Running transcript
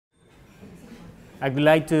I would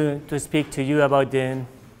like to speak to you about the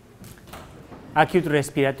acute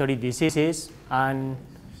respiratory diseases and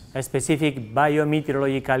a specific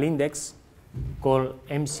biometeorological index called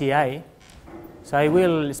MCI. So I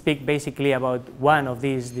will speak basically about one of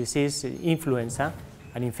these diseases, influenza,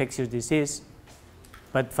 an infectious disease.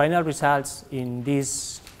 But final results in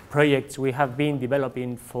these projects we have been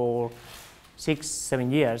developing for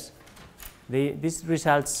 6-7 years. These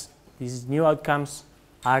results, these new outcomes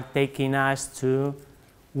are taking us to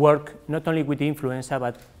work not only with influenza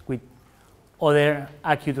but with other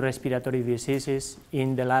acute respiratory diseases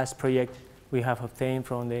in the last project we have obtained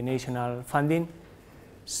from the national funding.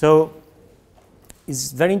 So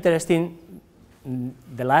it's very interesting,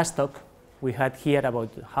 the last talk we had here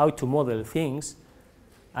about how to model things,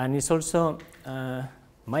 and it's also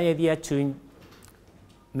my idea to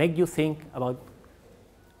make you think about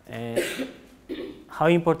how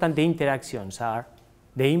important the interactions are,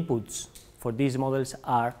 the inputs for these models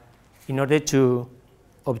are, in order to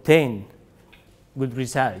obtain good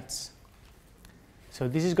results. So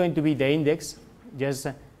this is going to be the index. Just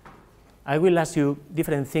I will ask you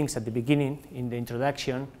different things at the beginning in the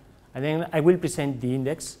introduction, and then I will present the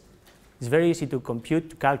index. It's very easy to compute,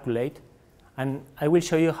 to calculate, and I will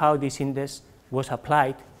show you how this index was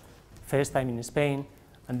applied, first time in Spain,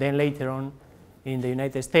 and then later on in the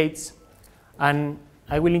United States. And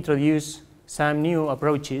I will introduce some new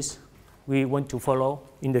approaches we want to follow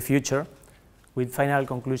in the future with final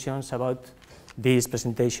conclusions about this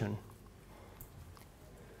presentation.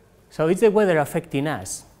 So is the weather affecting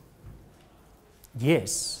us?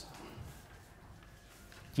 Yes.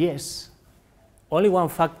 Yes. Only one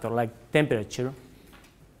factor, like temperature.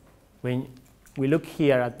 When we look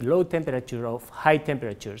here at low temperature of high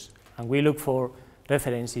temperatures, and we look for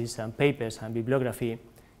references and papers and bibliography,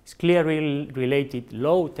 it's clearly related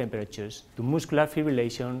low temperatures to muscular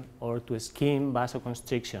fibrillation or to skin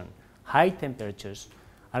vasoconstriction. High temperatures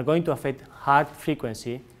are going to affect heart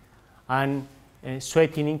frequency and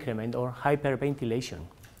sweating increment or hyperventilation.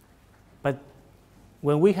 But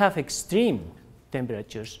when we have extreme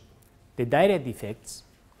temperatures, the direct effects,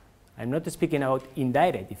 I'm not speaking about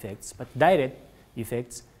indirect effects, but direct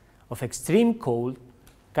effects of extreme cold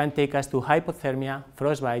can take us to hypothermia,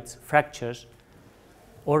 frostbites, fractures,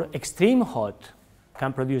 or extreme hot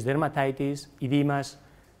can produce dermatitis, edemas,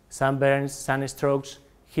 sunburns, sunstrokes,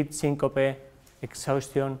 heat syncope,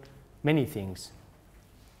 exhaustion, many things.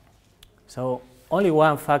 So only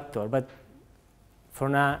one factor, but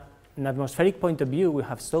from an atmospheric point of view, we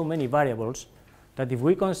have so many variables that if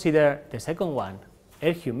we consider the second one,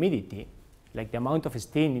 air humidity, like the amount of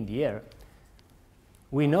steam in the air,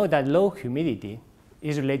 we know that low humidity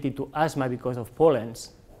is related to asthma because of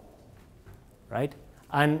pollens, right?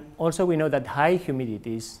 And also we know that high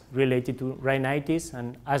humidity is related to rhinitis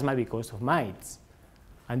and asthma because of mites.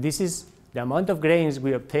 And this is the amount of grains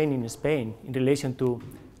we obtain in Spain in relation to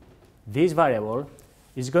this variable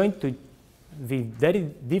is going to be very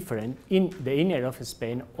different in the inner of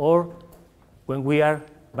Spain or when we are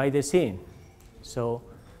by the sea. So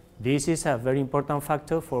this is a very important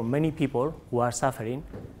factor for many people who are suffering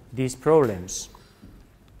these problems.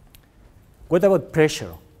 What about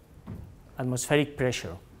pressure? Atmospheric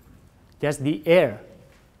pressure, just the air,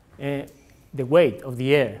 the weight of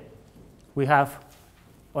the air we have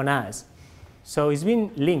on us. So it's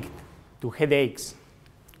been linked to headaches,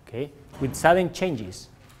 okay, with sudden changes.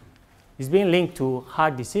 It's been linked to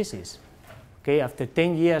heart diseases. Okay, after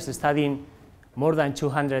 10 years studying more than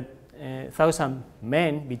 200,000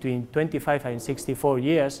 men between 25 and 64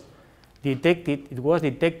 years, it was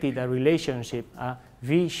detected a relationship, a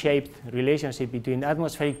V-shaped relationship between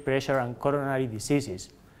atmospheric pressure and coronary diseases.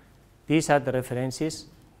 These are the references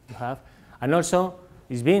you have. And also,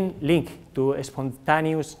 it's been linked to a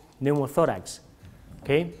spontaneous pneumothorax,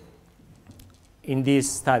 okay, in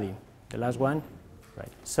this study, the last one.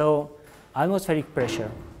 Right. So atmospheric pressure,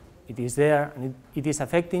 it is there, and it is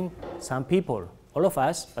affecting some people, all of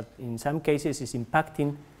us, but in some cases it's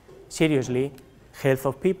impacting seriously health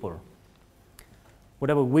of people. What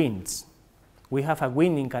about winds? We have a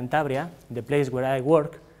wind in Cantabria, the place where I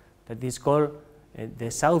work, that is called the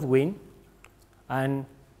south wind. And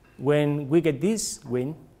when we get this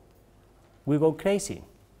wind, we go crazy.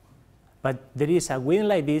 But there is a wind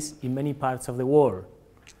like this in many parts of the world,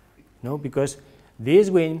 no? Because this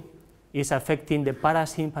wind is affecting the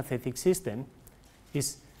parasympathetic system.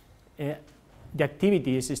 The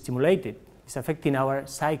activity is stimulated. It's affecting our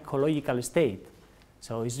psychological state.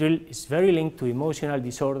 So it's very linked to emotional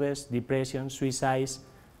disorders, depression, suicides.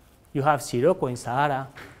 You have Sirocco in Sahara,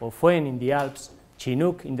 Ofuen in the Alps,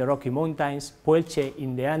 Chinook in the Rocky Mountains, Puelche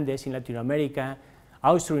in the Andes in Latin America,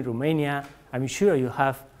 Austro in Romania, I'm sure you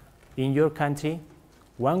have in your country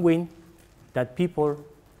one wind that people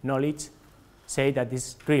knowledge say that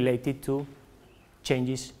is related to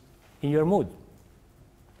changes in your mood.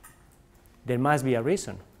 There must be a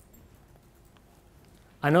reason.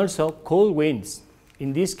 And also cold winds.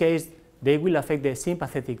 In this case, they will affect the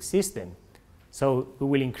sympathetic system. So we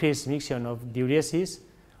will increase emission of diuresis.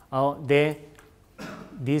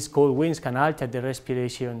 These cold winds can alter the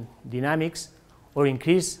respiration dynamics or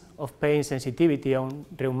increase of pain sensitivity on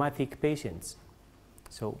rheumatic patients.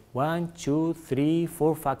 So 1, 2, 3,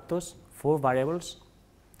 4 factors, 4 variables.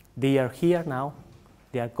 They are here now.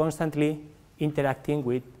 They are constantly interacting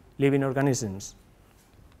with living organisms.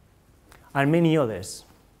 And many others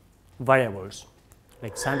variables,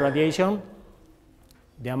 like sun radiation,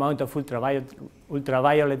 the amount of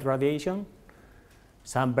ultraviolet radiation,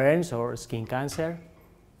 sunburns or skin cancer,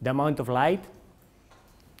 the amount of light,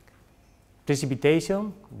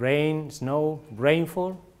 precipitation, rain, snow,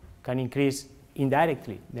 rainfall can increase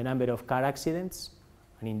indirectly the number of car accidents,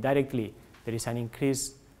 and indirectly there is an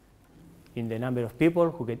increase in the number of people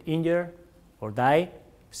who get injured or die.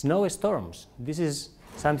 Snowstorms, this is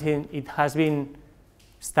something, it has been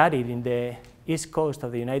studied in the east coast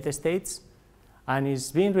of the United States, and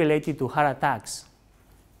is being related to heart attacks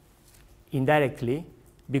indirectly,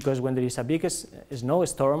 because when there is a big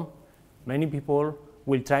snowstorm, many people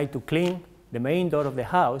will try to clean the main door of the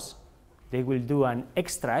house. They will do an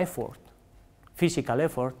extra effort, physical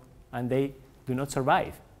effort, and they do not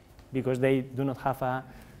survive because they do not have a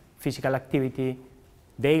physical activity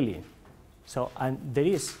daily. So, and there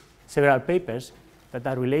is several papers that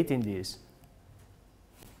are relating this.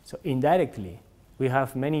 So indirectly, we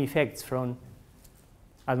have many effects from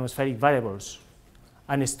atmospheric variables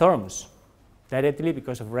and storms, directly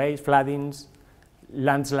because of rain, floodings,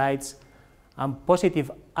 landslides, and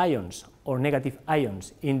positive ions or negative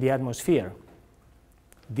ions in the atmosphere.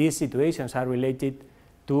 These situations are related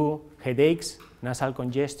to headaches, nasal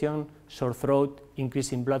congestion, sore throat,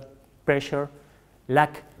 increase in blood pressure,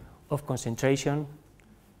 lack of concentration.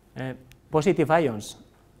 Positive ions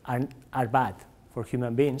are bad for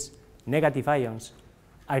human beings. Negative ions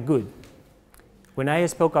are good. When I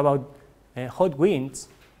spoke about hot winds,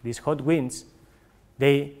 these hot winds,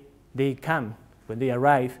 they come, when they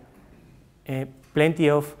arrive, plenty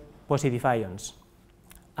of positive ions.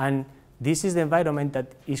 And this is the environment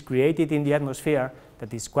that is created in the atmosphere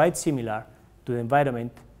that is quite similar to the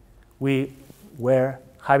environment we were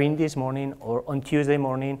having this morning or on Tuesday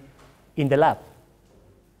morning in the lab,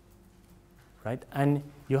 right? And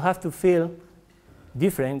you have to feel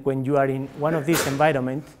different when you are in one of these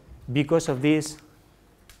environments because of these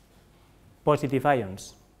positive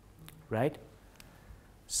ions, right?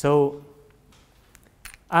 So,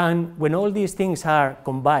 and when all these things are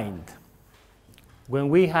combined, when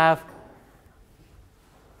we have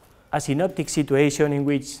a synoptic situation in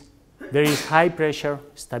which there is high pressure,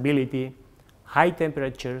 stability, high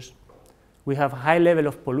temperatures, we have high level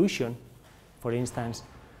of pollution, for instance,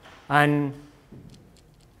 and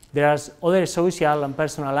there are other social and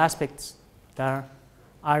personal aspects that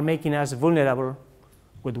are making us vulnerable.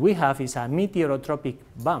 What we have is a meteorotropic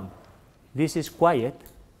bump. This is quiet.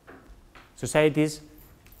 Societies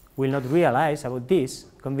will not realize about this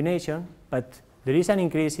combination, but there is an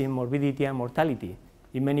increase in morbidity and mortality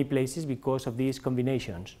in many places because of these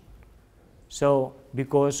combinations. So,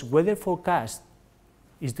 because weather forecast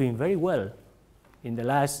is doing very well in the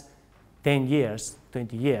last 10 years,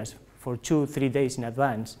 20 years, for 2-3 days in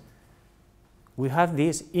advance, we have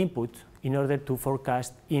this input in order to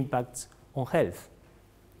forecast impacts on health.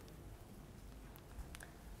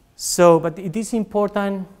 So, but it is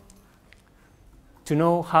important to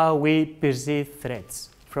know how we perceive threats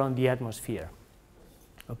from the atmosphere.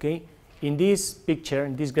 Okay? In this picture,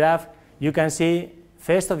 in this graph, you can see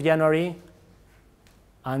 1st of January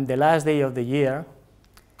and the last day of the year.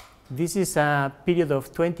 This is a period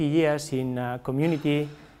of 20 years in a community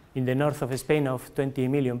in the north of Spain of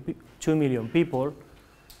 2 million people,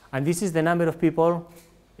 and this is the number of people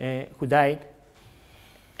who died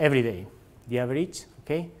every day, the average.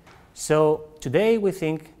 Okay? So today we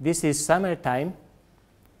think this is summertime,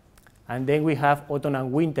 and then we have autumn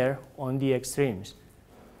and winter on the extremes.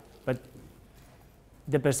 But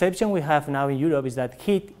the perception we have now in Europe is that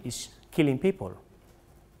heat is killing people.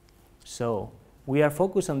 So we are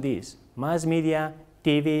focused on this. Mass media,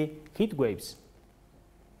 TV, heat waves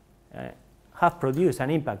have produced an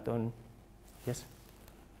impact on, yes?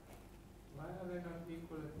 Why are they not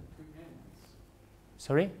equal at the two ends?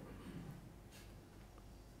 Sorry?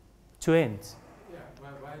 Two ends. Yeah,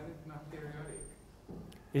 why is it not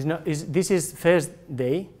periodic? This is first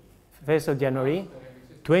day, 1st of January. So it's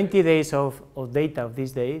just 20 days of data of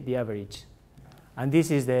this day, the average. And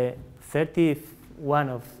this is the 31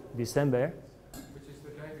 of December. Which is the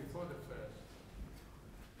day before the first.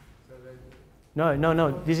 So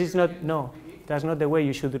No, this is not, no, that's not the way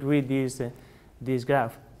you should read this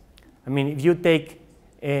graph. I mean, if you take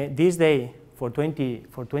this day for 20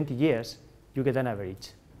 years, you get an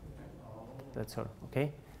average. That's all,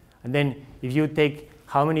 okay? And then if you take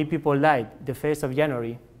how many people died the 1st of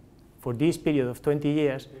January for this period of 20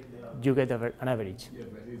 years, you get an average. Yeah,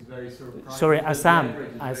 but it's very surprising. Sorry, a sum.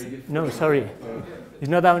 No, sorry. It's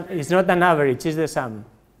not an average, it's the sum.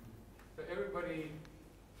 So everybody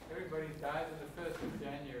dies on the 1st of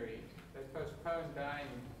January. They postpone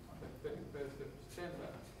dying on the 31st of December.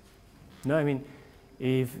 No, I mean,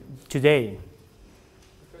 if today,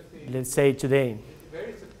 let's say today, it's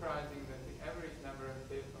very surprising that the average number of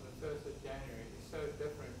deaths on the 1st of January is so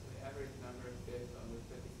different from the average number of deaths on the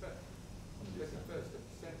 31st of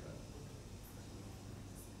December.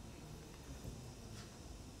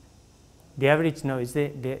 the average, no, is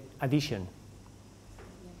the addition,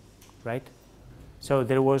 right? So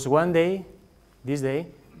there was one day, this day,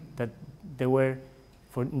 that there were,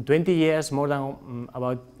 for 20 years, more than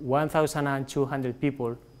about 1,200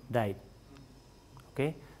 people died,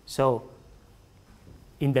 okay? So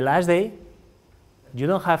in the last day, you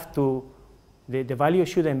don't have to, the value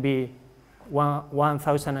shouldn't be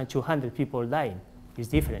 1,200 people dying. It's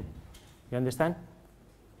different. You understand?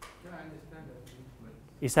 Yeah, I understand that.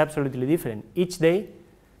 It's absolutely different. Each day,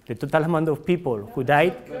 the total amount of people who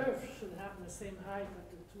died. The curve should have the same height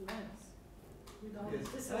at the two ends. We don't, Yes,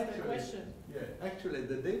 this is the question. Yeah, actually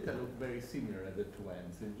the data look very similar at the two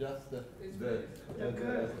ends. It's just the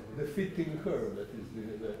fitting curve that is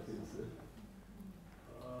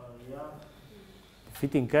Yeah.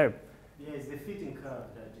 Fitting curve. Yeah, it's the fitting curve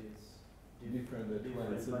that is different at two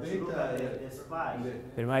different. ends. So But you look at data, the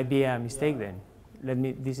spike. There might be a mistake then. Let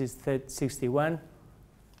me, this is 61.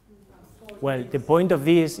 Well, the point of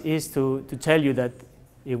this is to tell you that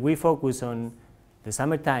if we focus on the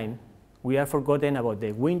summertime, we are forgotten about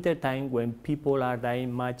the winter time when people are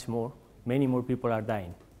dying much more, many more people are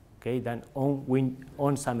dying, okay, than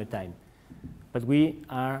on summertime. But we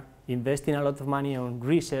are investing a lot of money on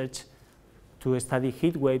research to study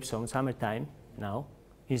heat waves on summertime now,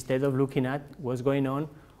 instead of looking at what's going on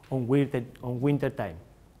winter time,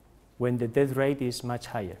 when the death rate is much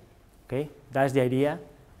higher. Okay, that's the idea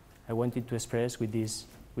I wanted to express with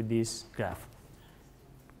this graph.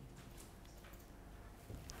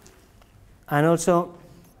 And also,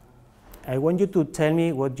 I want you to tell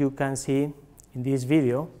me what you can see in this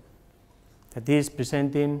video that is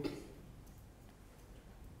presenting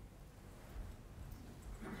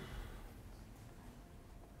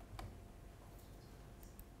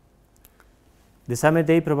the summer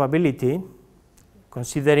day probability,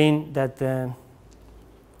 considering that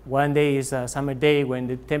one day is a summer day when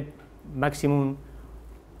the maximum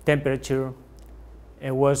temperature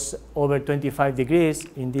was over 25 degrees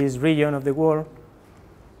in this region of the world.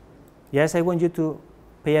 Yes, I want you to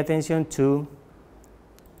pay attention to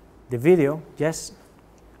the video, just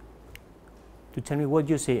to tell me what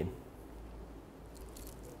you see.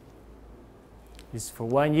 This is for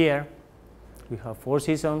 1 year. We have 4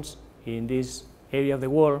 seasons in this area of the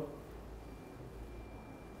world.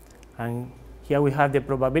 And here we have the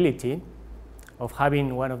probability of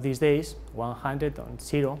having one of these days, 100 on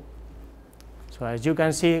 0. So as you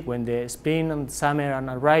can see, when the spring and summer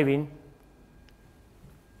are arriving,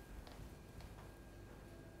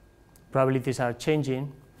 probabilities are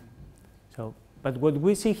changing. So, but what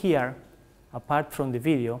we see here, apart from the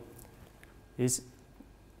video, is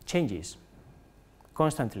changes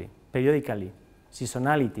constantly, periodically,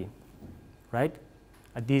 seasonality, right?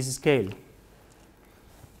 At this scale.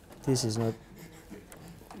 This is not.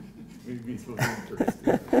 maybe it was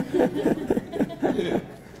interesting.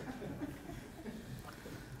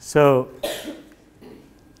 So,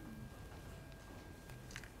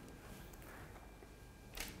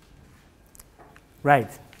 right,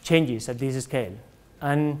 changes at this scale.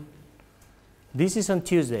 And this is on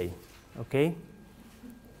Tuesday, okay?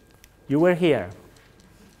 You were here,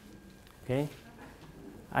 okay?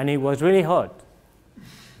 And it was really hot.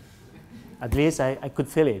 At least I could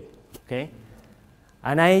feel it, okay?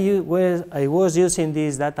 And I was using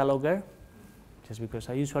this data logger, just because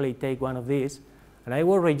I usually take one of these, and I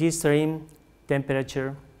was registering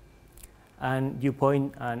temperature and dew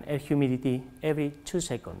point and air humidity every 2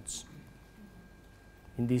 seconds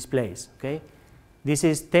in this place, okay? This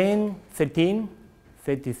is 10, 13,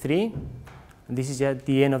 33, and this is at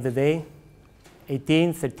the end of the day,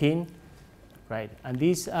 18, 13, right? And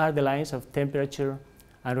these are the lines of temperature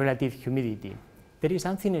and relative humidity. there is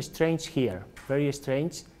something strange here, very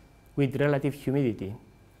strange, with relative humidity.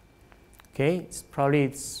 Okay, it's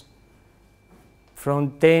probably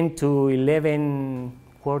from 10 to 11,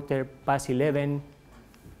 quarter past 11.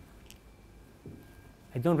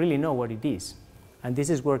 I don't really know what it is, and this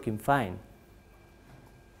is working fine.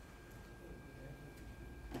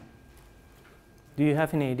 Do you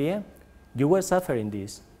have any idea? You were suffering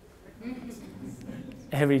this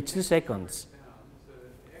every 2 seconds.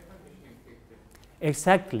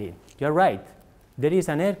 Exactly, you're right. There is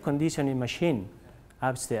an air conditioning machine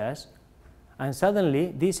upstairs, and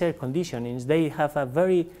suddenly these air conditionings, they have a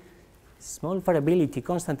very small variability.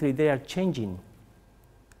 Constantly they are changing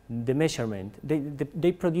the measurement.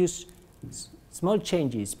 They produce small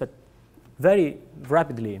changes, but very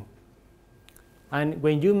rapidly. And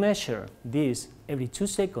when you measure this every 2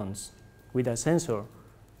 seconds with a sensor,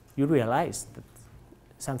 you realize that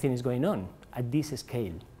something is going on at this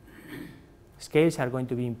scale. Scales are going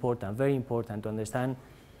to be important, very important to understand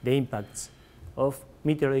the impacts of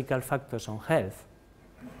meteorological factors on health,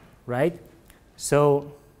 right?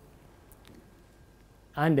 So,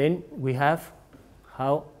 and then we have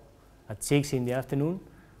how at 6 in the afternoon,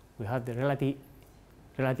 we have the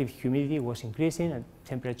relative humidity was increasing and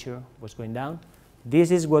temperature was going down.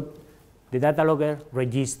 This is what the data logger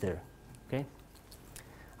registered, okay?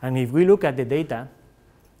 And if we look at the data,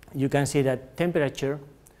 you can see that temperature,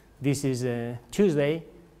 this is Tuesday,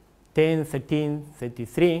 10, 13,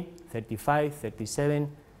 33, 35,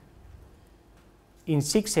 37. In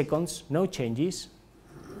 6 seconds, no changes.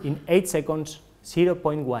 In 8 seconds,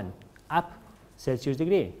 0.1 up Celsius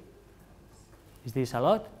degree. Is this a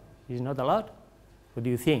lot? Is it not a lot? What do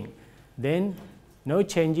you think? Then no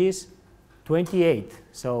changes, 28.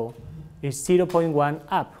 So it's 0.1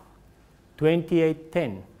 up,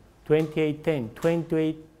 28.10, 28.10,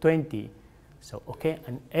 28.20. So, okay,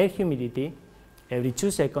 and air humidity every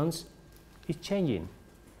 2 seconds is changing,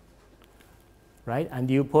 right? And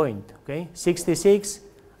dew point, okay, 66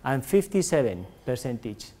 and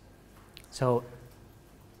 57%. So,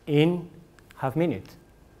 in half minute,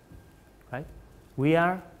 right? We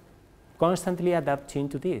are constantly adapting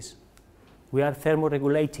to this. We are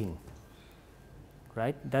thermoregulating,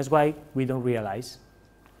 right? That's why we don't realize.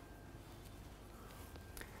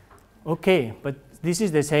 Okay, but this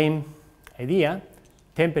is the same idea.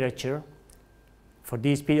 Temperature for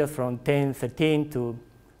this period from 10:13 to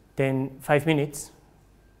 5 minutes.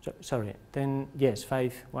 Sorry, 10, yes,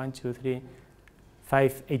 1, 2, 3,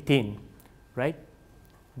 5:18, right?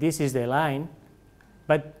 This is the line,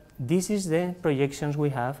 but this is the projections we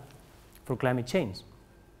have for climate change.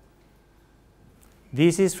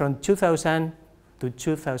 This is from 2000 to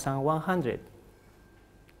 2100,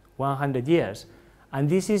 100 years. And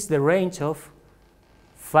this is the range of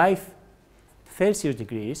 5 Celsius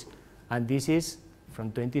degrees, and this is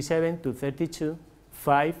from 27 to 32,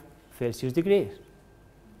 5 Celsius degrees.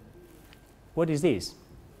 What is this?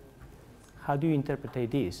 How do you interpret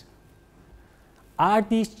this? Are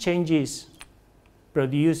these changes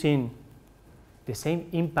producing the same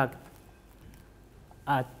impact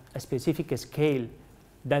at a specific scale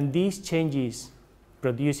than these changes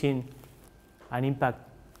producing an impact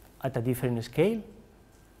at a different scale?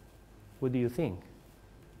 What do you think?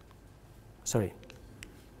 Sorry.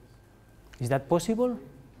 Is that possible?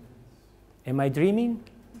 Am I dreaming?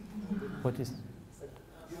 What is? You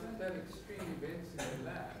don't have extreme events in the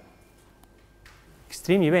lab.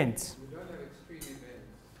 Extreme events? You don't have extreme events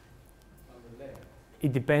on the left,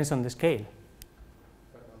 It depends on the scale.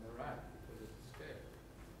 but on the right, because it's the scale.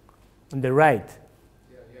 On the right.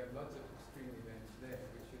 Yeah, you have lots of extreme events there,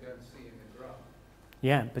 which you don't see in the graph.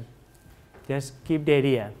 Yeah, but just keep the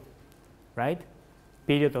idea, right?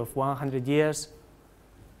 Period of 100 years,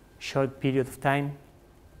 short period of time.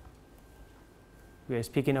 We are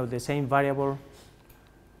speaking of the same variable.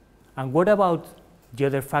 And what about the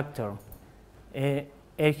other factor, air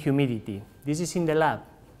humidity? This is in the lab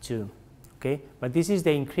too, okay? But this is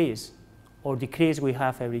the increase or decrease we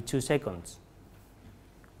have every 2 seconds,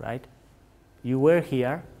 right? You were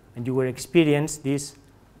here and you were experiencing this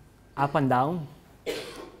up and down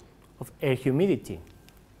of air humidity,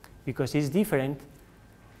 because it's different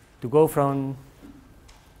to go from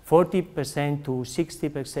 40% to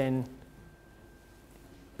 60%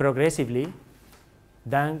 progressively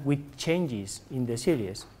than with changes in the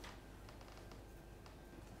series,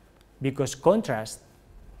 because contrast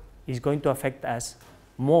is going to affect us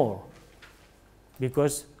more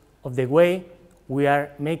because of the way we are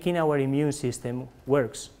making our immune system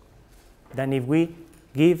works than if we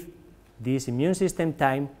give this immune system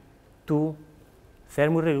time to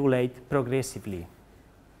thermoregulate progressively.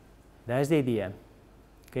 That's the idea,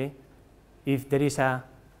 okay? if there is a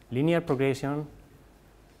linear progression,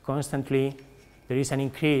 constantly there is an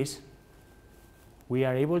increase, we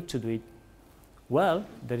are able to do it well,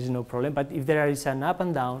 there is no problem. But if there is an up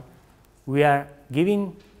and down, we are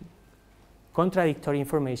giving contradictory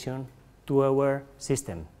information to our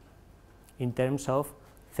system in terms of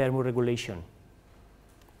thermoregulation,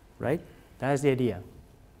 right? That's the idea.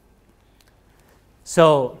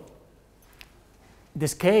 So the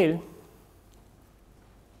scale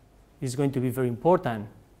is going to be very important.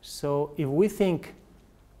 So if we think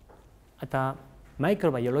at a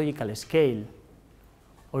microbiological scale,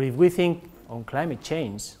 or if we think on climate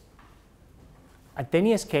change, at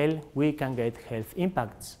any scale we can get health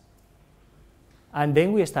impacts. And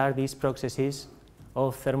then we start these processes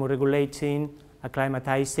of thermoregulating,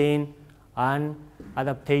 acclimatizing, and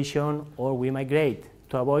adaptation, or we migrate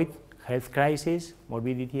to avoid health crisis,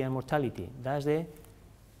 morbidity, and mortality. That's the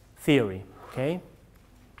theory, okay?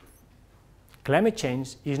 Climate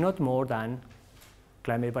change is not more than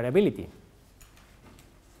climate variability.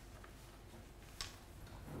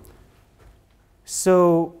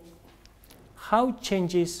 So how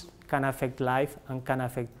changes can affect life and can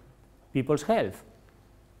affect people's health?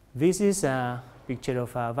 This is a picture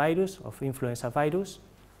of a virus, of influenza virus,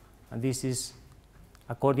 and this is,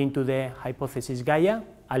 according to the hypothesis Gaia,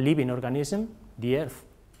 a living organism, the Earth.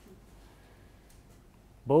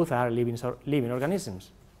 Both are living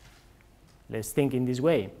organisms. Let's think in this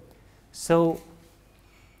way. So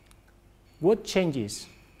what changes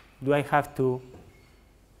do I have to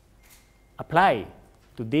apply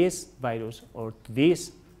to this virus or to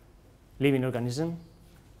this living organism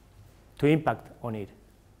to impact on it?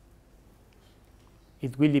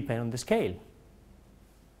 It will depend on the scale.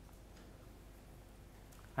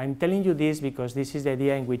 I'm telling you this because this is the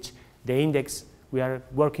idea in which the index we are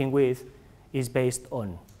working with is based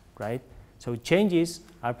on, right? So changes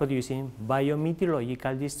are producing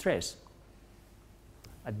biometeorological distress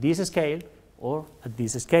at this scale or at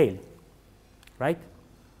this scale, right?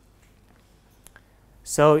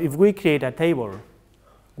 So if we create a table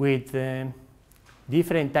with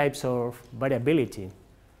different types of variability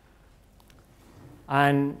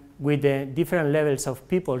and with the different levels of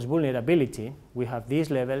people's vulnerability, we have these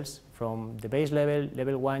levels from the base level,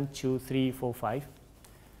 level 1, 2, 3, 4, 5,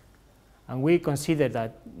 and we consider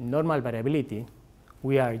that normal variability,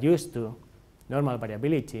 we are used to normal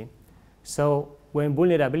variability, so when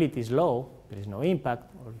vulnerability is low, there is no impact,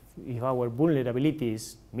 or if our vulnerability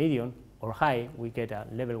is medium or high, we get a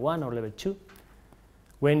level 1 or level 2.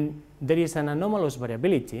 When there is an anomalous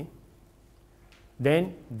variability,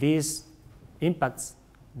 then these impacts,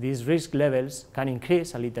 these risk levels can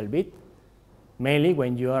increase a little bit, mainly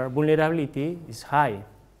when your vulnerability is high.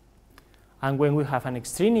 And when we have an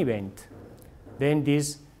extreme event, then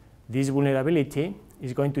this vulnerability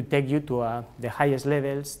is going to take you to the highest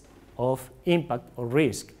levels of impact or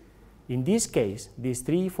risk. In this case, this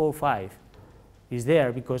 3, 4, 5 is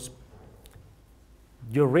there because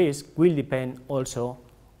your risk will depend also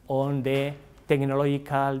on the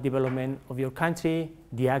technological development of your country,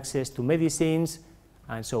 the access to medicines,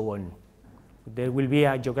 and so on. There will be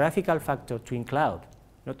a geographical factor to include,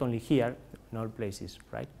 not only here, in all places,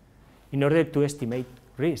 right, in order to estimate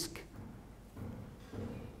risk.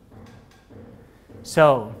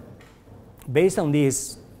 So, based on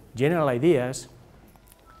these general ideas,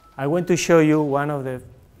 I want to show you one of the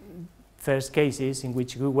first cases in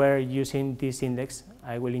which we were using this index.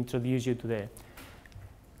 I will introduce you to the.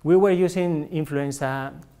 We were using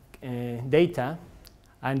influenza data,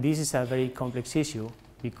 and this is a very complex issue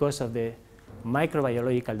because of the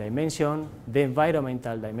microbiological dimension, the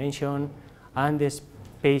environmental dimension, and the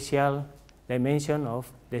spatial dimension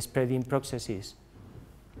of the spreading processes.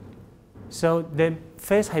 So the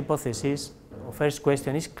first hypothesis, or first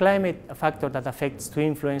question, is climate a factor that affects to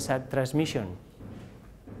influenza transmission?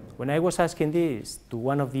 When I was asking this to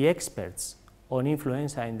one of the experts on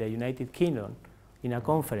influenza in the United Kingdom in a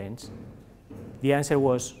conference, the answer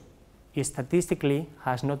was, statistically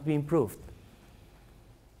has not been proved.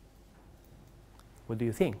 What do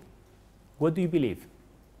you think? What do you believe?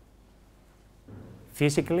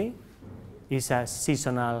 Physically, it's a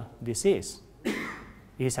seasonal disease.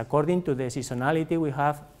 It's according to the seasonality we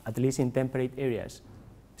have, at least in temperate areas.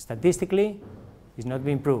 Statistically, it's not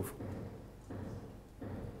been proved.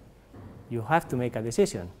 You have to make a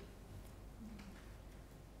decision.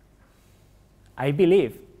 I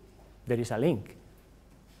believe there is a link,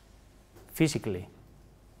 physically.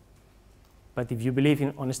 But if you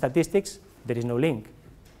believe on statistics, there is no link.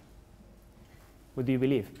 What do you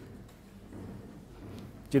believe?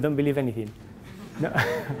 You don't believe anything? No?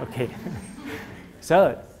 Okay.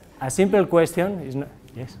 So, a simple question is not,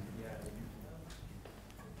 yes?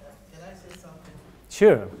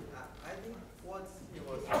 Sure. I think what he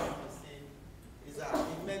was trying to say is that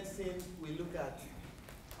in medicine we look at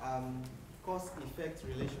cause-effect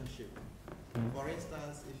relationship. For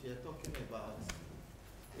instance, if you're talking about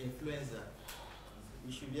influenza,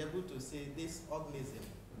 we should be able to say this organism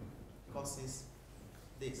causes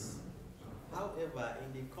this. However,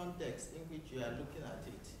 in the context in which you are looking at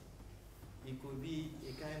it, it could be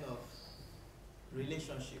a kind of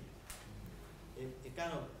relationship, a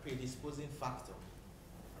kind of predisposing factor.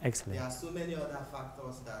 Excellent. There are so many other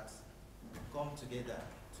factors that come together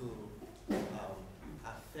to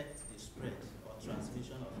affect the spread or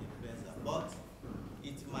transmission of influenza. But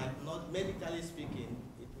it might not, medically speaking,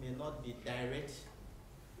 it may not be direct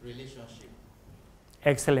relationship.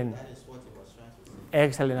 Excellent. That is what he was trying to say.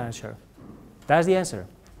 Excellent answer. That's the answer.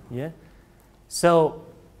 Yeah. So,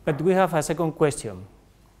 but we have a second question.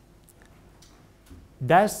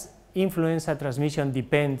 Does influenza transmission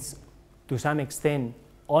depends to some extent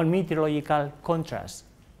on meteorological contrast?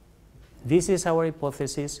 This is our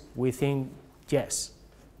hypothesis. We think yes.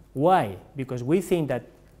 Why? Because we think that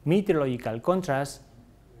meteorological contrast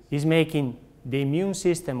is making the immune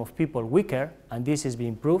system of people weaker, and this is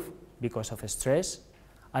being proved because of stress,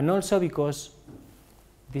 and also because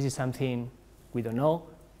this is something we don't know,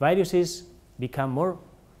 viruses become more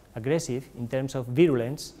aggressive in terms of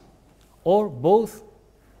virulence, or both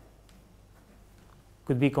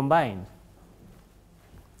could be combined.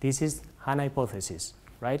 This is an hypothesis,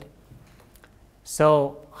 right?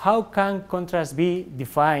 So how can contrast be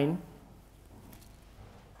defined?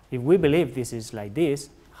 If we believe this is like this,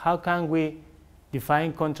 how can we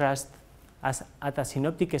define contrast as at a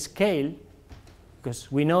synoptic scale?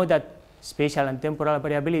 Because we know that spatial and temporal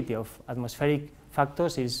variability of atmospheric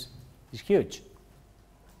factors is huge.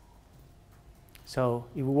 So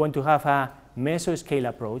if we want to have a mesoscale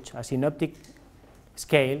approach, a synoptic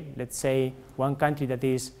scale, let's say one country that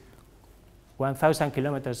is 1,000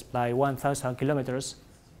 kilometers by 1,000 kilometers,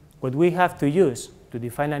 what we have to use to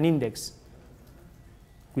define an index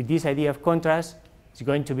with this idea of contrast is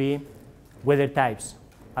going to be weather types,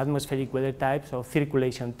 atmospheric weather types or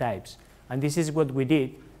circulation types. And this is what we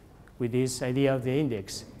did with this idea of the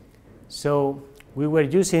index. So we were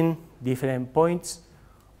using different points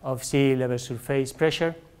of sea level surface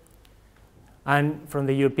pressure and from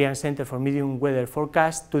the European Center for Medium Weather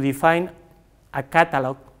Forecast to define a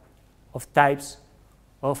catalog of types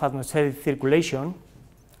of atmospheric circulation.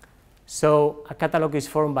 So a catalog is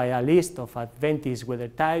formed by a list of adventitious weather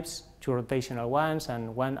types, 2 rotational ones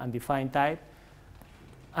and 1 undefined type.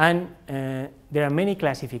 And there are many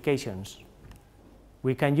classifications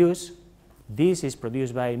we can use. This is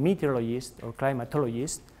produced by meteorologists or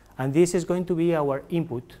climatologists, and this is going to be our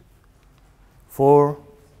input for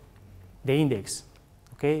the index.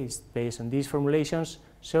 Okay, it's based on these formulations.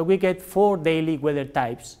 So we get 4 daily weather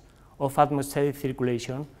types of atmospheric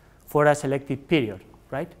circulation for a selected period,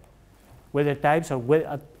 right? Weather types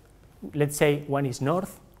are, let's say one is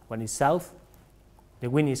north, one is south. The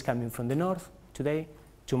wind is coming from the north today.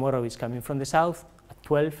 Tomorrow is coming from the south at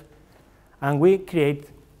 12. And we create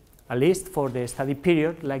a list for the study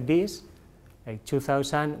period like this, like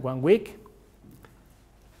 2000, 1 week,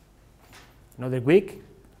 another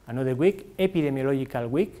week, epidemiological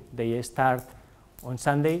week. They start on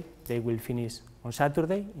Sunday, they will finish on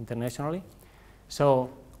Saturday internationally. So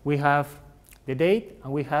we have the date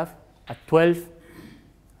and we have at 12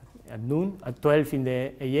 at noon, at 12 in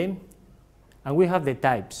the AM, and we have the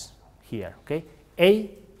types here, okay? A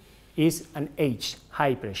is an H,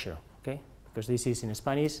 high pressure, okay? Because this is in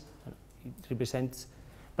Spanish, it represents,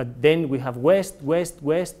 but then we have west, west,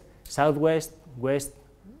 west, southwest, west,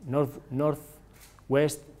 north,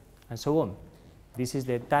 northwest, and so on. This is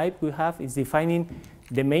the type we have. It's defining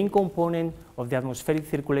the main component of the atmospheric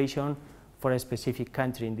circulation for a specific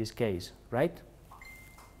country in this case, right?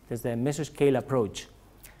 That's the mesoscale approach.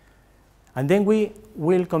 And then we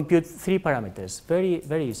will compute 3 parameters, very,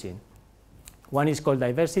 very easy. One is called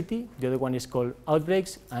diversity, the other one is called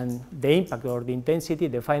outbreaks, and the impact or the intensity,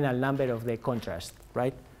 the final number of the contrast,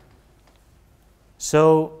 right?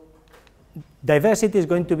 So diversity is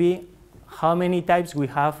going to be how many types we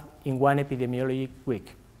have in one epidemiologic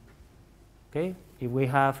week. Okay? If we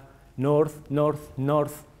have north, north,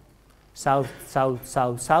 north, south, south,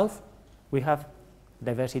 south, south, we have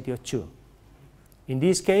diversity of 2. In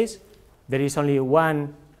this case, there is only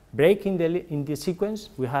one break in the sequence.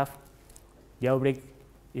 We have the outbreak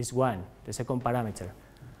is 1, the second parameter.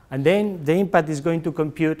 And then the impact is going to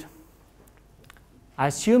compute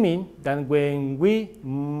assuming that when we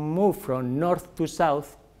move from north to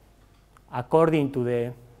south, according to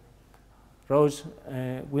the rows,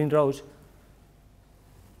 wind rows,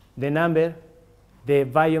 the number the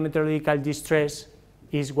biometeorological distress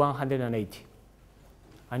is 180.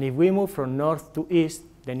 And if we move from north to east,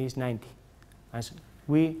 then it's 90. And so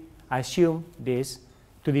we assume this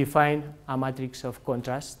to define a matrix of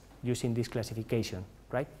contrast using this classification,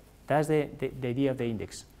 right? That's the idea of the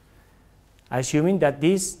index. Assuming that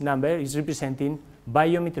this number is representing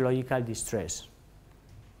biometeorological distress.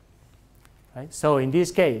 Right? So in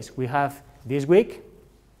this case, we have this week,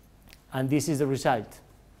 and this is the result.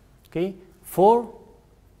 Okay? 4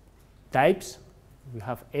 types. We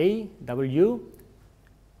have A, W,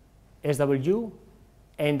 SW,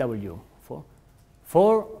 NW.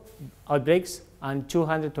 4 outbreaks and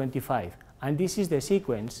 225. And this is the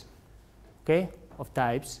sequence, okay, of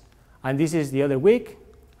types. And this is the other week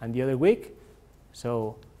and the other week.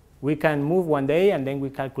 So we can move one day and then we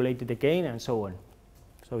calculate it again and so on.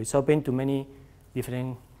 So it's open to many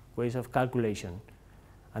different ways of calculation.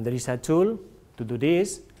 And there is a tool to do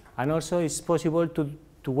this. And also it's possible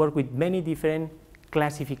to work with many different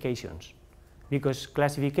classifications, because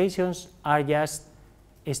classifications are just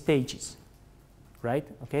stages, right?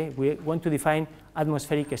 Okay, we want to define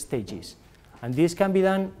atmospheric stages. And this can be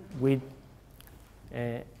done with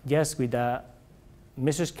just with a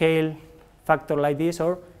mesoscale factor like this,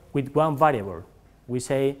 or with one variable. We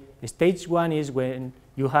say stage 1 is when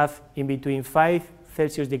you have in between 5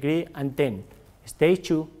 Celsius degree and 10. Stage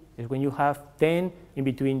 2 is when you have 10 in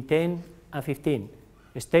between 10 and 15.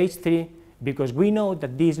 Stage 3, because we know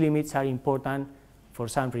that these limits are important for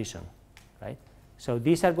some reason, right? So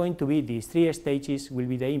these are going to be, these 3 stages will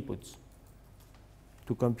be the inputs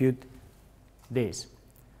to compute this.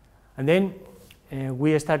 And then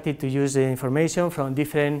we started to use the information from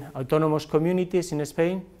different autonomous communities in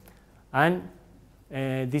Spain, and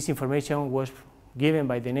this information was given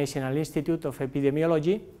by the National Institute of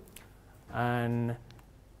Epidemiology. And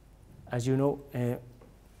as you know,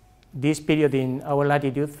 this period in our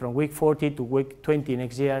latitude from week 40 to week 20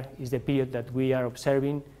 next year is the period that we are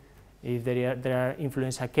observing if there are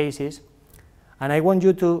influenza cases. And I want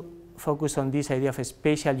you to focus on this idea of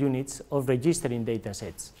spatial units of registering data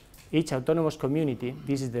sets. Each autonomous community,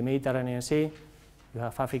 this is the Mediterranean Sea, you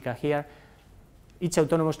have Africa here, each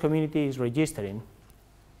autonomous community is registering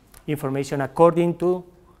information according to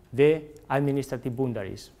the administrative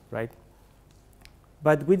boundaries, right?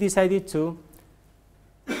 But we decided to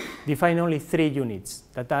define only 3 units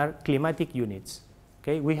that are climatic units.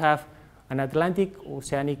 Okay? We have an Atlantic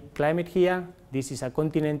oceanic climate here, this is a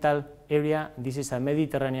continental area, this is a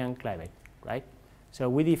Mediterranean climate, right? So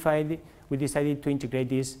we decided to integrate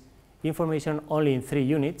this information only in 3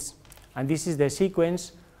 units, and this is the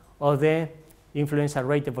sequence of the influenza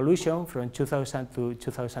rate evolution from 2000 to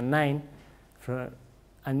 2009.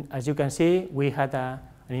 And as you can see, we had an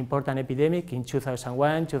important epidemic in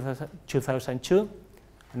 2001, 2002,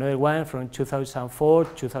 another one from 2004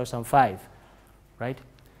 to 2005, right?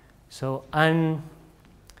 So, and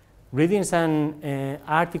reading some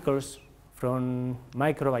articles from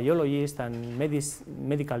microbiologists and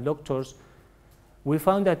medical doctors, we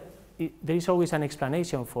found that there is always an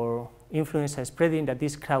explanation for influenza spreading, that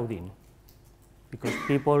is crowding, because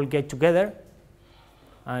people get together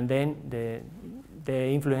and then the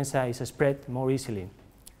influenza is spread more easily.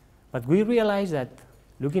 But we realized that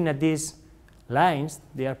looking at these lines,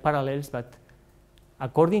 they are parallels, but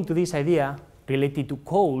according to this idea related to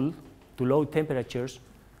cold, to low temperatures,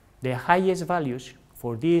 the highest values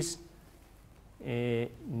for these 10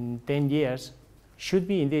 years should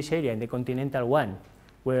be in this area, in the continental one,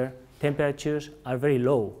 where temperatures are very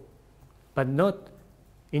low, but not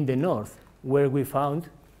in the north, where we found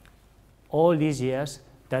all these years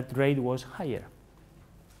that rate was higher.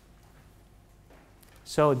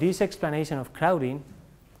 So this explanation of crowding,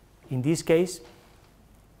 in this case,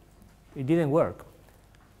 it didn't work.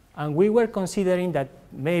 And we were considering that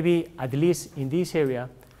maybe, at least in this area,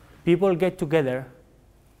 people get together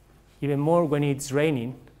even more when it's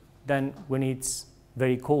raining than when it's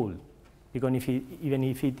very cold. Because even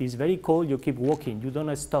if it is very cold, you keep walking, you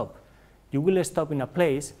don't stop. You will stop in a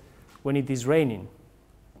place when it is raining.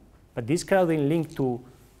 But this crowding linked to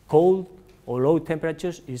cold or low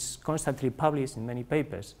temperatures is constantly published in many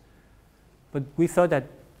papers. But we thought that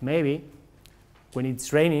maybe when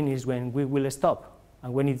it's raining is when we will stop.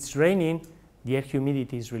 And when it's raining, the air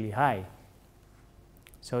humidity is really high.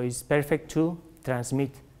 So it's perfect to transmit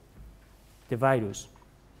the virus,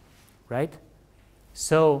 right?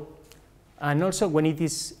 So, and also when it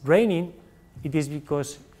is raining, it is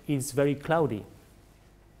because it's very cloudy.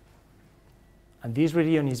 And this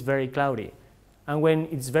region is very cloudy. And when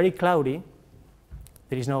it's very cloudy,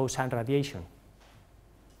 there is no sun radiation.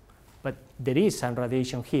 But there is sun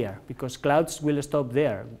radiation here, because clouds will stop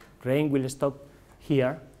there. Rain will stop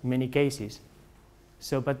here in many cases.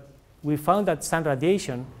 So, but we found that sun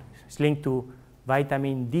radiation is linked to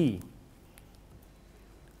vitamin D.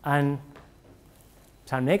 And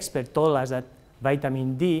some experts told us that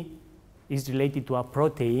vitamin D is related to a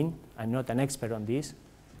protein. I'm not an expert on this.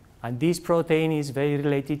 And this protein is very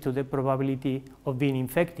related to the probability of being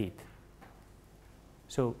infected.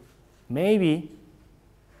 So maybe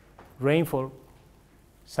rainfall,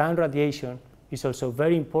 sun radiation is also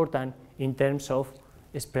very important in terms of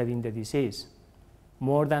spreading the disease,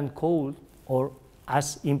 more than cold or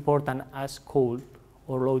as important as cold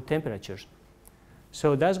or low temperatures.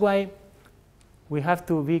 So that's why we have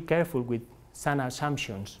to be careful with some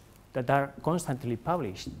assumptions that are constantly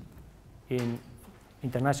published in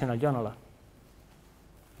international journals.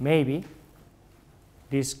 Maybe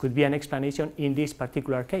this could be an explanation in this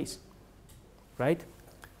particular case, right?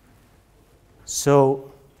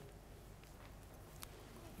 So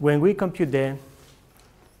when we compute the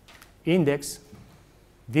index,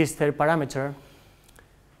 this third parameter,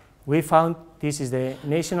 we found this is the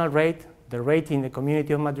national rate, the rate in the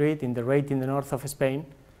Community of Madrid, and the rate in the north of Spain.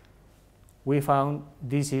 We found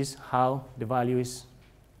this is how the value is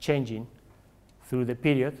changing through the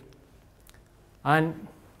period. And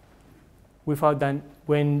we found that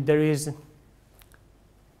when there is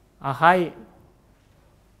a high,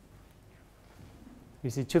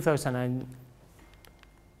 this is 2000 and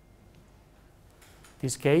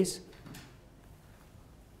this case,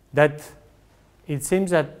 that it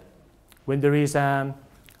seems that when there is an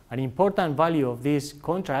important value of this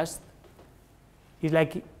contrast, it's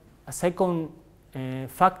like a second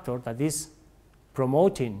factor that is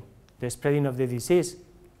promoting the spreading of the disease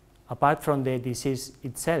apart from the disease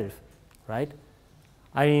itself, right?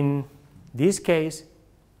 And in this case,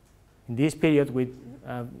 in this period with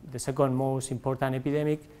the second most important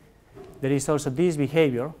epidemic, there is also this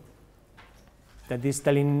behavior that is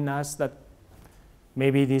telling us that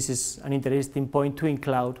maybe this is an interesting point to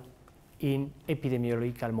include in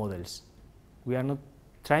epidemiological models. We are not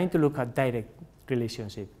trying to look at direct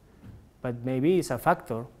relationship, but maybe it's a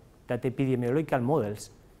factor that epidemiological models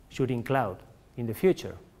should include in the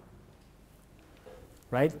future,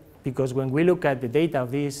 right? Because when we look at the data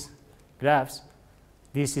of these graphs,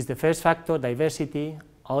 this is the first factor, diversity,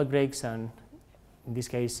 outbreaks, and in this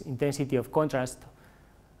case, intensity of contrast.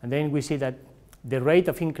 And then we see that the rate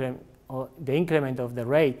of increment, or the increment of the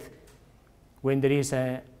rate when there is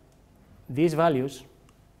these values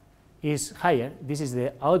is higher. This is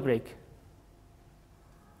the outbreak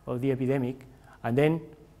of the epidemic, and then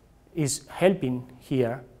is helping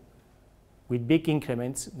here with big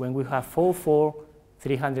increments when we have 4, 4,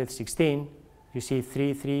 316, you see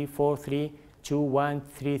 3, 3, 4, 3, 2, 1,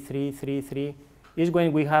 3, 3, 3, 3, is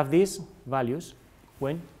when we have these values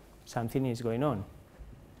when something is going on.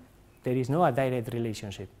 There is no a direct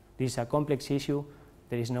relationship. This is a complex issue.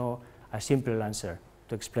 There is no a simple answer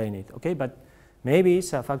to explain it, okay? But maybe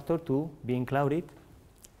it's a factor to be included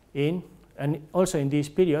in, and also in this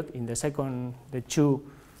period, in the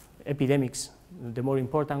two epidemics, the more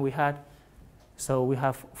important we had. So we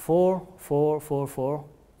have 4, 4, 4, 4,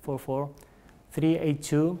 4, 4, 3, 8,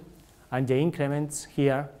 2, and the increments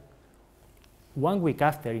here 1 week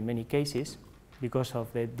after in many cases because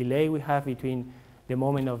of the delay we have between the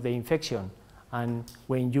moment of the infection and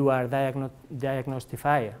when you are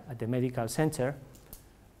diagnostified at the medical center.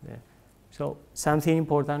 So something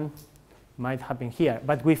important might happen here,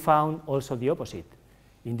 but we found also the opposite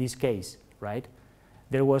in this case, right?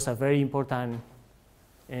 There was a very important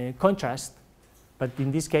contrast, but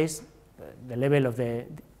in this case, the level of there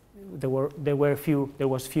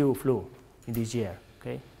was few flu in this year,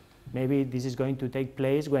 okay? Maybe this is going to take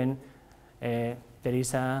place when there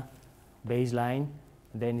is a baseline,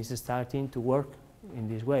 then it's starting to work in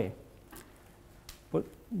this way. But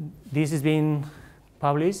this has been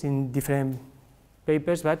published in different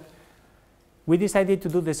papers, but we decided to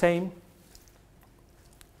do the same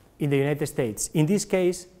in the United States. In this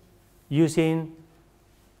case, using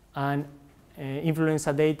an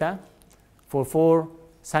influenza data for 4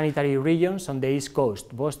 sanitary regions on the East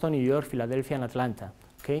Coast: Boston, New York, Philadelphia, and Atlanta,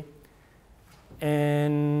 okay?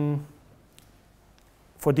 And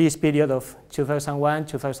for this period of 2001,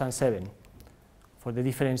 2007, for the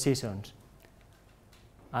different seasons.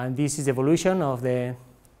 And this is the evolution of the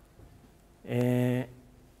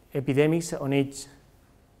epidemics on each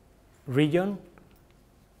region.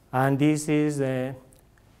 And this is the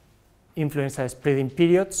influenza spreading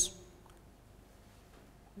periods.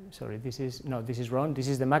 Sorry, this is wrong. This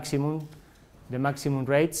is the maximum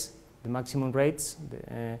rates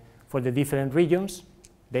for the different regions.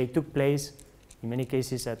 They took place in many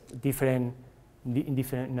cases at in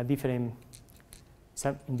a different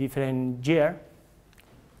some different year.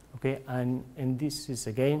 Okay, and this is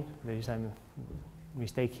again, there is a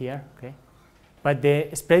mistake here, okay? But the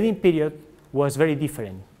spreading period was very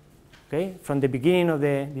different, okay? From the beginning of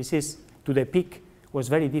the disease to the peak was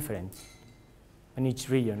very different in each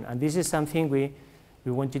region. And this is something we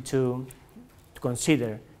wanted to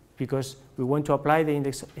consider, because we want to apply the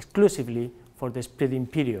index exclusively for the spreading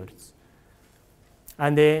periods.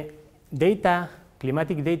 And the data,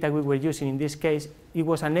 climatic data we were using in this case, it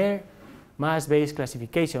was an air mass-based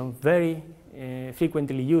classification, very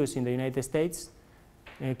frequently used in the United States,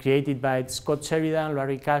 created by Scott Sheridan,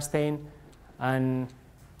 Larry Castaigne, and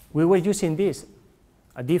we were using this,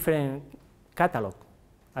 a different catalog,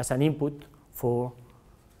 as an input for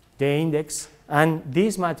the index. And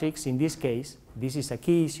this matrix, in this case, this is a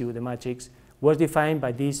key issue, the matrix, was defined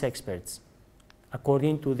by these experts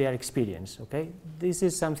according to their experience, okay? This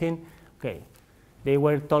is something, okay, they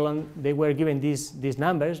were given these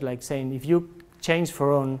numbers, like saying if you change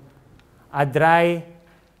from a dry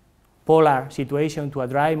polar situation to a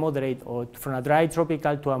dry moderate, or from a dry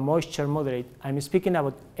tropical to a moisture moderate, I'm speaking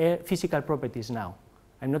about air physical properties now.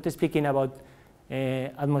 I'm not speaking about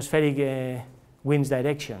atmospheric winds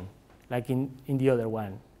direction, like in the other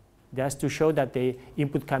one, just to show that the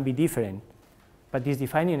input can be different, but it's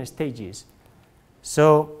defining stages.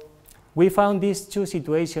 So we found these two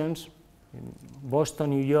situations, in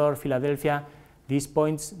Boston, New York, Philadelphia, these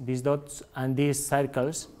points, these dots, and these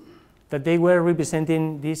circles, that they were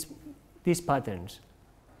representing these patterns.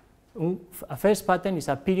 A first pattern is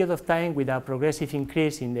a period of time with a progressive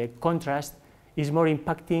increase in the contrast, is more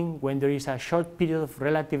impacting when there is a short period of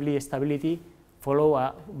relatively stability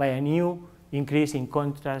followed by a new increase in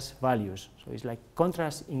contrast values. So it's like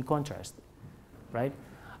contrast in contrast, right?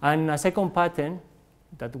 And a second pattern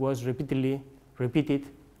that was repeatedly repeated,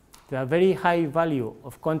 the very high value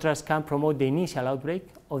of contrast can promote the initial outbreak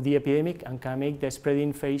of the epidemic and can make the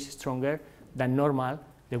spreading phase stronger than normal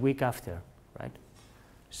the week after, right?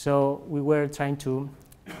 So we were trying to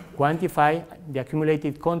quantify the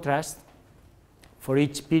accumulated contrast for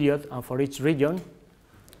each period and for each region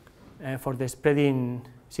for the spreading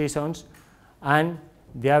seasons, and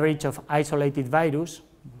the average of isolated virus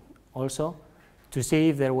also, to see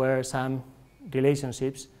if there were some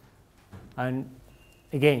relationships. And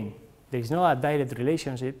again, there is no a direct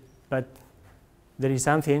relationship, but there is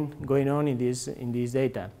something going on in this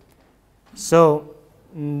data. So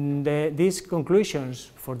these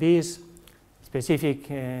conclusions for this specific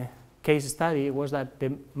case study was that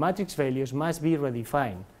the matrix values must be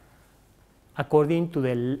redefined according to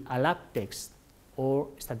the lab text or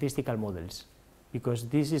statistical models, because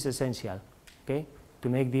this is essential, okay, to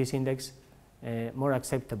make this index more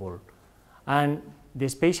acceptable. And the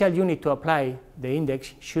spatial unit to apply the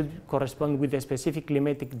index should correspond with the specific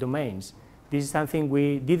climatic domains. This is something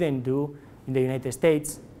we didn't do in the United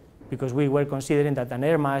States, because we were considering that an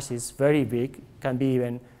air mass is very big, can be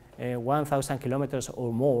even 1,000 kilometers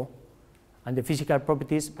or more, and the physical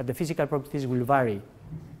properties will vary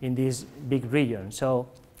in this big region. So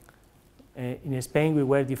in Spain we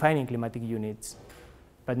were defining climatic units,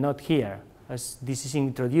 but not here, as this is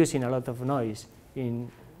introducing a lot of noise in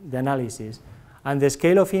the analysis. And the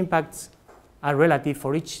scale of impacts are relative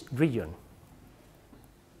for each region.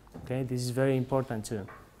 Okay, this is very important too.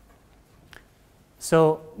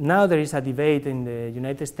 So now there is a debate in the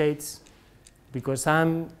United States, because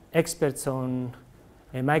some experts on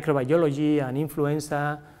microbiology and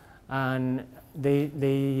influenza, and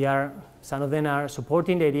some of them are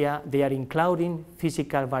supporting the idea they are including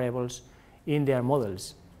physical variables in their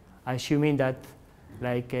models, assuming that,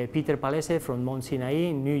 like Peter Palese from Mount Sinai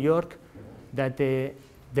in New York, that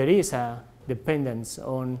there is a dependence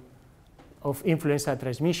of influenza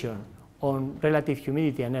transmission on relative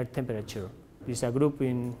humidity and air temperature. This is a group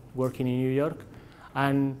working in New York,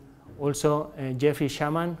 and also Jeffrey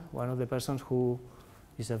Shaman, one of the persons who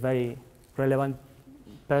is a very relevant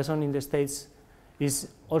person in the States, is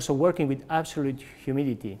also working with absolute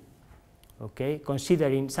humidity, okay,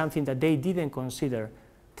 considering something that they didn't consider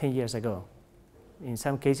 10 years ago. In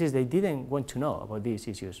some cases, they didn't want to know about these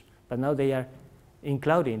issues, but now they are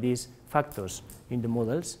including these factors in the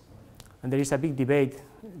models. And there is a big debate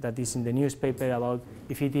that is in the newspaper about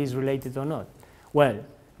if it is related or not. Well,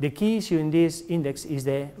 the key issue in this index is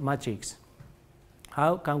the matrix.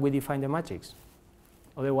 How can we define the matrix?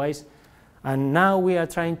 Otherwise, and now we are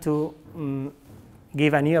trying to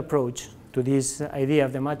give a new approach to this idea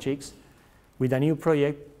of the matrix with a new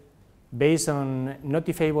project based on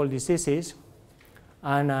notifiable diseases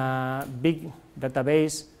and a big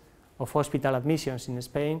database of hospital admissions in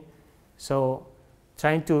Spain. So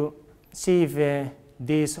trying to see if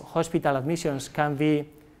these hospital admissions can be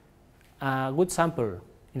a good sample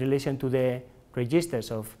in relation to the registers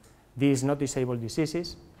of these noticeable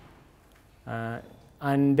diseases.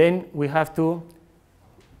 And then we have to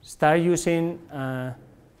start using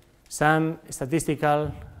some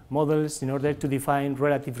statistical models in order to define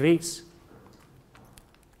relative risks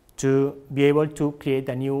to be able to create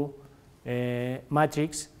a new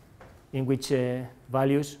matrix in which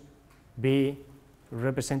values be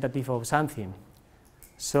representative of something.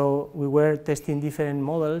 So we were testing different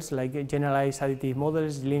models like generalized additive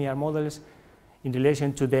models, linear models in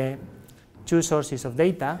relation to the two sources of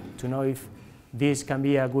data to know if this can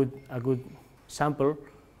be a good sample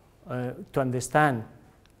to understand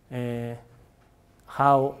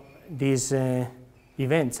how these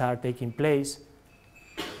events are taking place.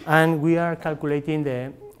 And we are calculating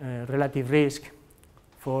the relative risk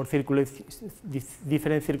for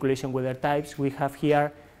different circulation weather types. We have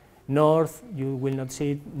here north, you will not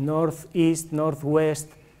see it, northeast, northwest,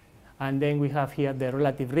 and then we have here the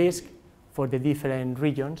relative risk for the different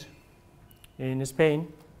regions in Spain,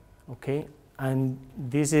 okay? And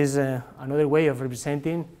this is another way of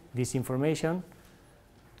representing this information,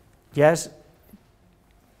 just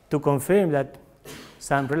to confirm that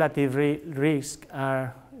some relative risks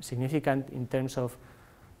are significant in terms of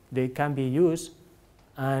they can be used,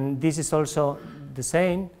 and this is also the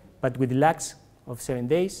same, but with lags of 7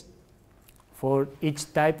 days for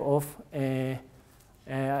each type of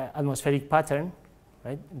atmospheric pattern,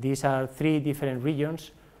 right? These are 3 different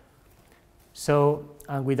regions, so,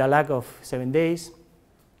 and with a lag of 7 days.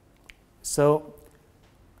 So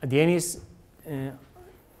at the end is,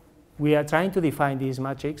 we are trying to define this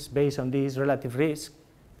matrix based on this relative risk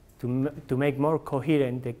to make more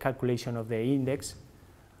coherent the calculation of the index.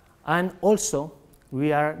 And also,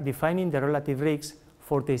 we are defining the relative risks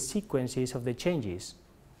for the sequences of the changes.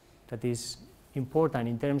 That is important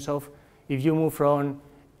in terms of if you move from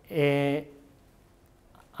a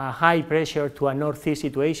high pressure to a northeast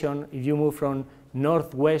situation, if you move from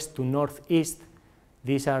northwest to northeast,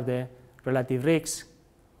 these are the relative risks,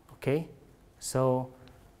 okay? So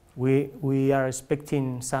we are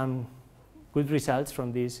expecting some good results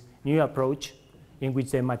from this new approach in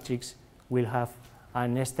which the matrix will have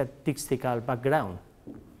a statistical background,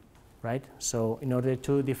 right? So in order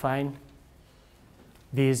to define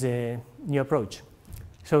this new approach.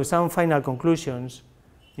 So some final conclusions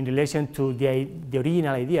in relation to the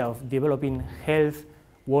original idea of developing health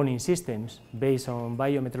warning systems based on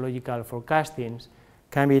biometeorological forecastings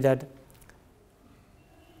can be that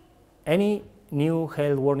any new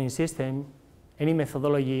health warning system, any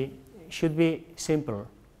methodology should be simple.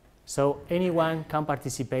 So anyone can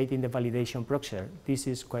participate in the validation process. This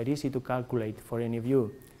is quite easy to calculate for any of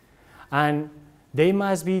you. And they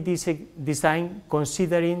must be designed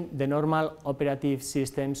considering the normal operative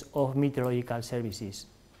systems of meteorological services,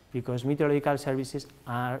 because meteorological services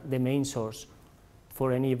are the main source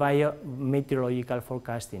for any biometeorological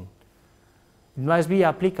forecasting. It must be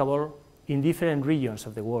applicable in different regions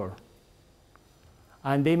of the world,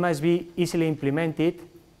 and they must be easily implemented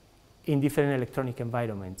in different electronic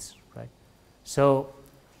environments, right? So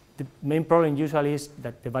the main problem usually is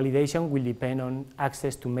that the validation will depend on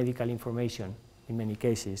access to medical information in many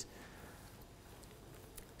cases.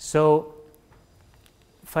 So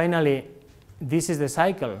finally, this is the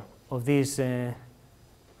cycle of this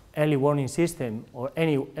early warning system, or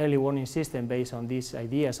any early warning system based on these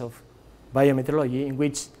ideas of biometeorology, in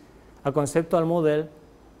which a conceptual model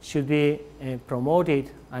should be promoted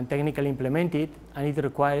and technically implemented, and it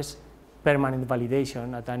requires permanent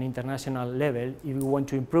validation at an international level if we want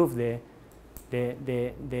to improve the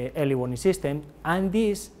early warning system. And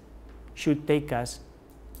this should take us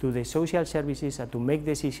to the social services and to make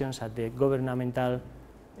decisions at the governmental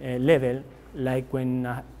level, like when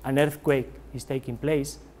an earthquake is taking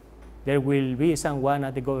place, there will be someone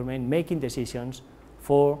at the government making decisions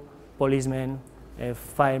for policemen,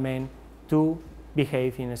 firemen to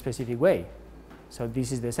behave in a specific way. So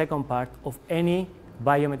this is the second part of any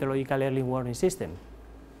biometeorological early warning system,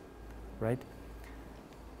 right?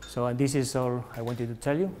 So this is all I wanted to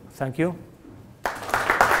tell you. Thank you.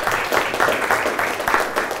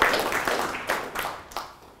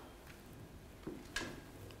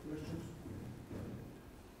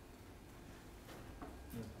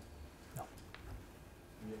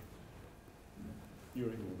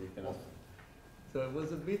 So it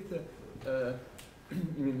was a bit, I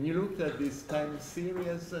mean, you looked at this time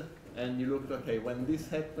series and you looked, okay, when this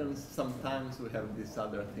happens, sometimes we have this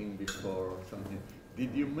other thing before or something.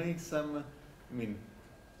 Did you make some, I mean,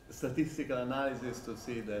 statistical analysis to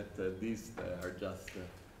see that these are just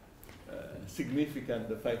significant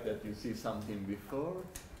the fact that you see something before?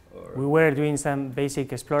 Or We were doing some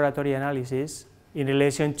basic exploratory analysis in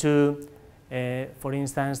relation to, for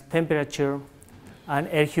instance, temperature and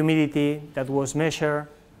air humidity that was measured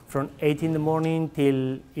from 8 in the morning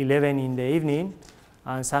till 11 in the evening,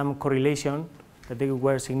 and some correlation that they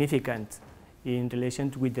were significant in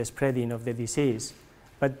relation with the spreading of the disease.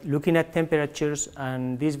 But looking at temperatures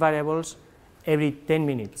and these variables every 10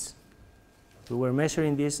 minutes. We were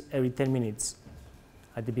measuring this every 10 minutes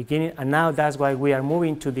at the beginning, and now that's why we are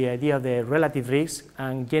moving to the idea of the relative risk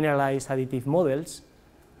and generalized additive models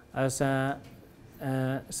as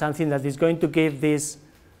something that is going to give this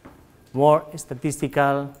more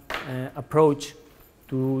statistical approach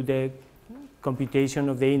to the computation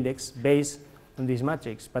of the index based on this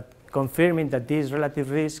matrix, but confirming that this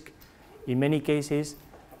relative risk, in many cases,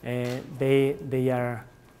 they are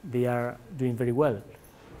doing very well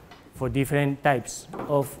for different types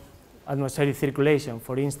of atmospheric circulation.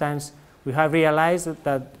 For instance, we have realized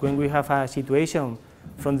that when we have a situation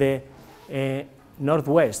from the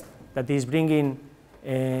northwest that is bringing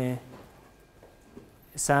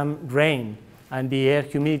some rain and the air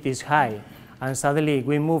humidity is high, and suddenly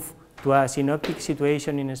we move to a synoptic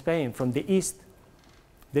situation in Spain from the east,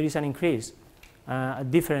 there is an increase, a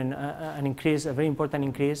very important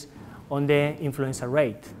increase on the influenza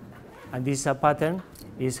rate. And this pattern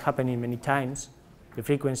is happening many times. The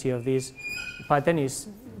frequency of this pattern is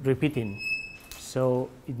repeating. So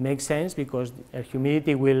it makes sense because air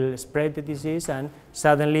humidity will spread the disease, and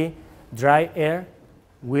suddenly dry air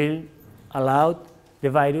will allow the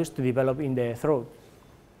virus to develop in the throat.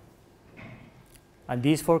 And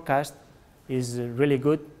this forecast is really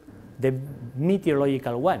good, the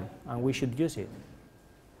meteorological one, and we should use it.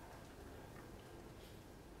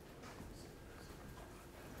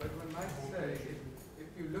 But one might say,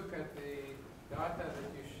 if you look at the data that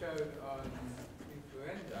you showed on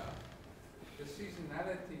influenza, the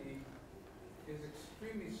seasonality is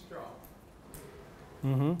extremely strong.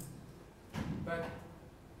 Mm-hmm. But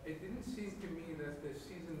it didn't seem to me that the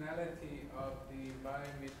seasonality of the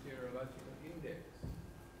biometeorological index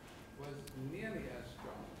was nearly as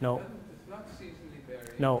strong. No. It's not seasonally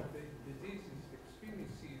varying. No. The disease is extremely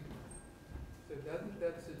seasonal. So doesn't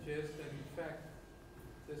that suggest that in fact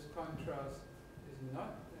this contrast is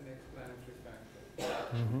not an explanatory factor?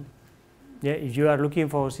 Mm-hmm. Yeah, if you are looking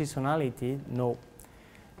for seasonality, no.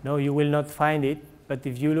 No, you will not find it. But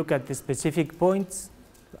if you look at the specific points,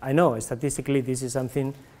 I know statistically this is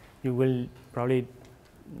something you will probably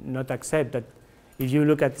not accept, but if you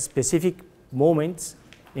look at the specific moments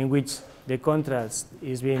in which the contrast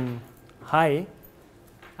is being high,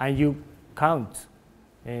 and you count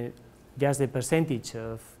just the percentage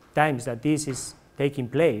of times that this is taking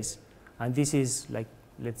place, and this is like,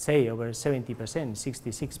 let's say, over 70%,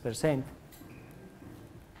 66%,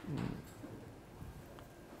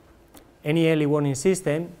 any early warning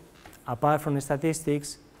system, apart from the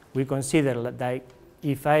statistics, we consider that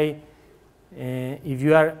if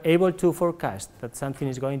you are able to forecast that something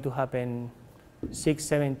is going to happen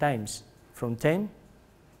 6-7 times from 10,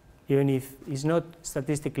 even if it's not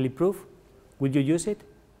statistically proved, would you use it?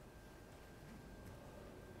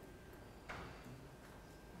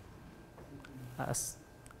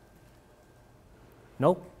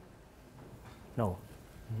 No? No.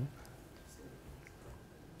 Mm-hmm.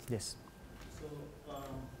 Yes. So,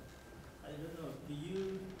 I don't know, do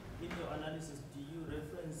you, in your analysis, do you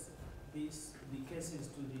reference the cases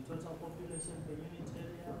to the total population per unit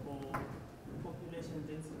area or population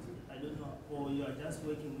density? I don't know, or you are just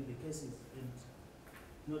working with the cases and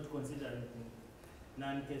not considering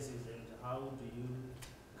non-cases, and how do you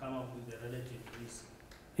come up with the relative risk?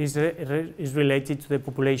 Is related to the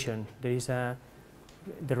population. There is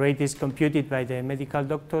the rate is computed by the medical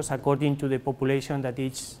doctors according to the population that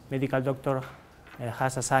each medical doctor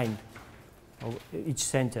has assigned, or each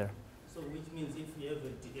center. So which means if you have a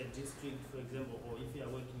district, for example, or if you are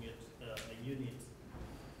working at a unit,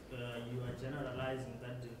 you are generalizing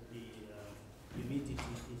that the humidity is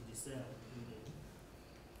the same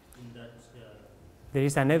in that. There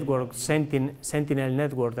is a network, Sentinel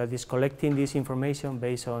network, that is collecting this information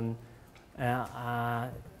based on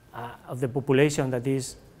of the population that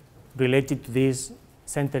is related to this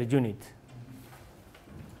center unit.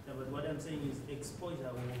 Yeah, but what I'm saying is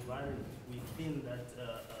exposure will vary within that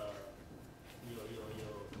your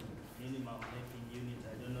minimum mapping unit.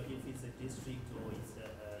 I don't know if it's a district or it's a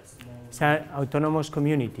small. It's an autonomous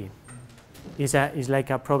community. It's like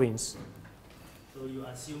a province. So you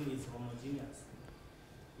assume it's homogeneous.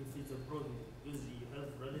 If it's a province, usually you have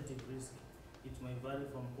relative risk. It may vary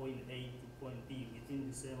from point A to point B within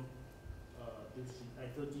the same I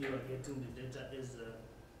thought you were getting the data as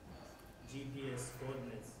GPS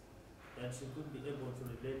coordinates, that you could be able to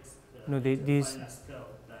relate No, at a this- finer scale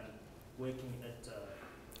than working at.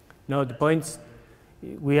 No, the points,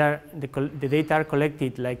 we are, the data are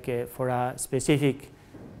collected like for a specific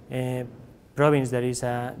province. There is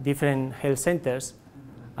different health centers,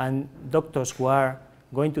 and doctors who are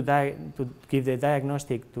going to give the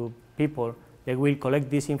diagnostic to people, they will collect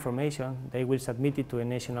this information, they will submit it to a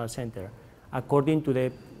national center according to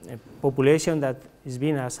the population that is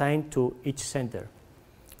being assigned to each center.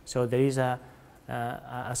 So there is a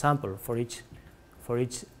sample for each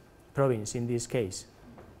province in this case.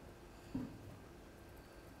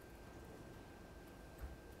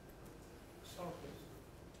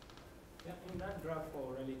 Yeah, in that graph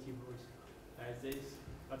for relative risk, there is this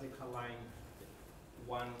vertical line,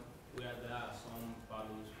 one where there are some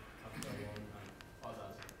values after one and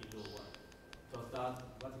others below one. Does that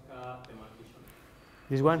vertical demarcation,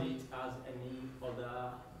 This one? does it has any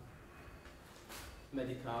other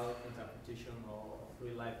medical interpretation or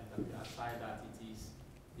real life interpretation aside that it is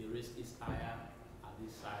the risk is higher at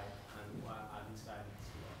this side and while at this side it's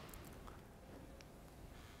lower?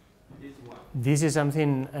 This one. This is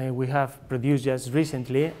something we have produced just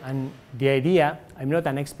recently, and the idea, I'm not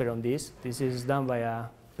an expert on this, this is done by a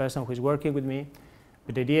person who is working with me,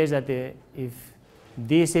 but the idea is that if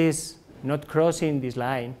this is not crossing this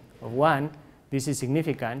line of 1, this is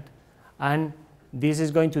significant, and this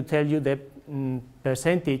is going to tell you the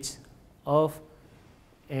percentage of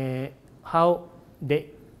how the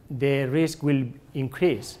risk will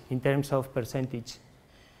increase in terms of percentage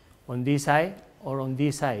on this side or on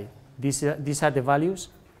this side. These are the values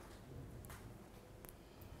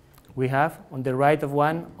we have on the right of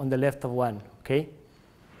 1, on the left of 1, okay?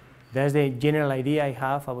 That's the general idea I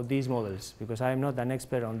have about these models, because I am not an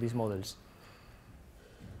expert on these models.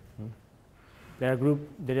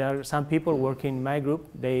 There are some people working in my group,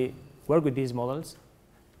 they work with these models,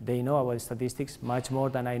 they know about statistics much more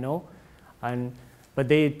than I know, but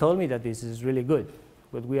they told me that this is really good,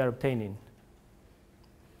 what we are obtaining.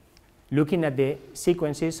 Looking at the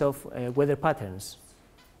sequences of weather patterns,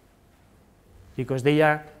 because they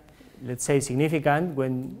are, let's say, significant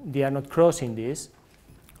when they are not crossing this,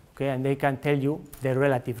 okay, and they can tell you the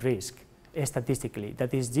relative risk statistically.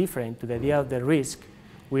 That is different to the idea of the risk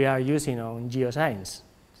we are using on geoscience.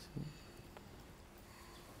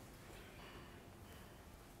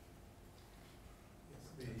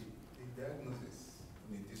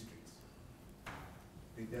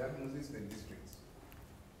 The diagnosis in districts,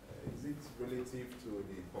 is it relative to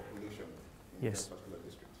the population in Yes. that particular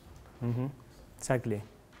district? Mm-hmm. Exactly.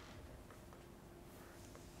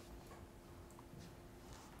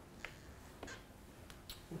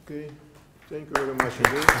 Okay, thank you very much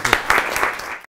again.